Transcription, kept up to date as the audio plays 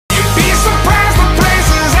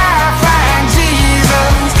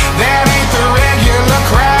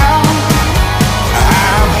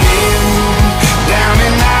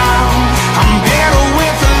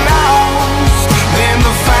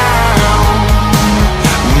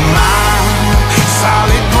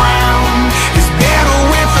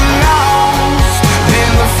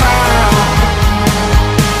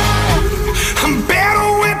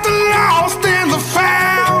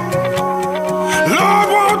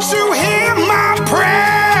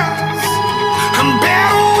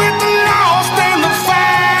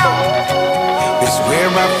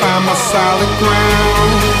solid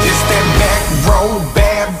ground. It's that back road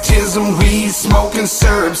baptism, weed smoking,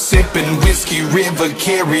 syrup sipping, whiskey river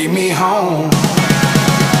carry me home.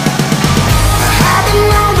 I've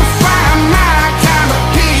been on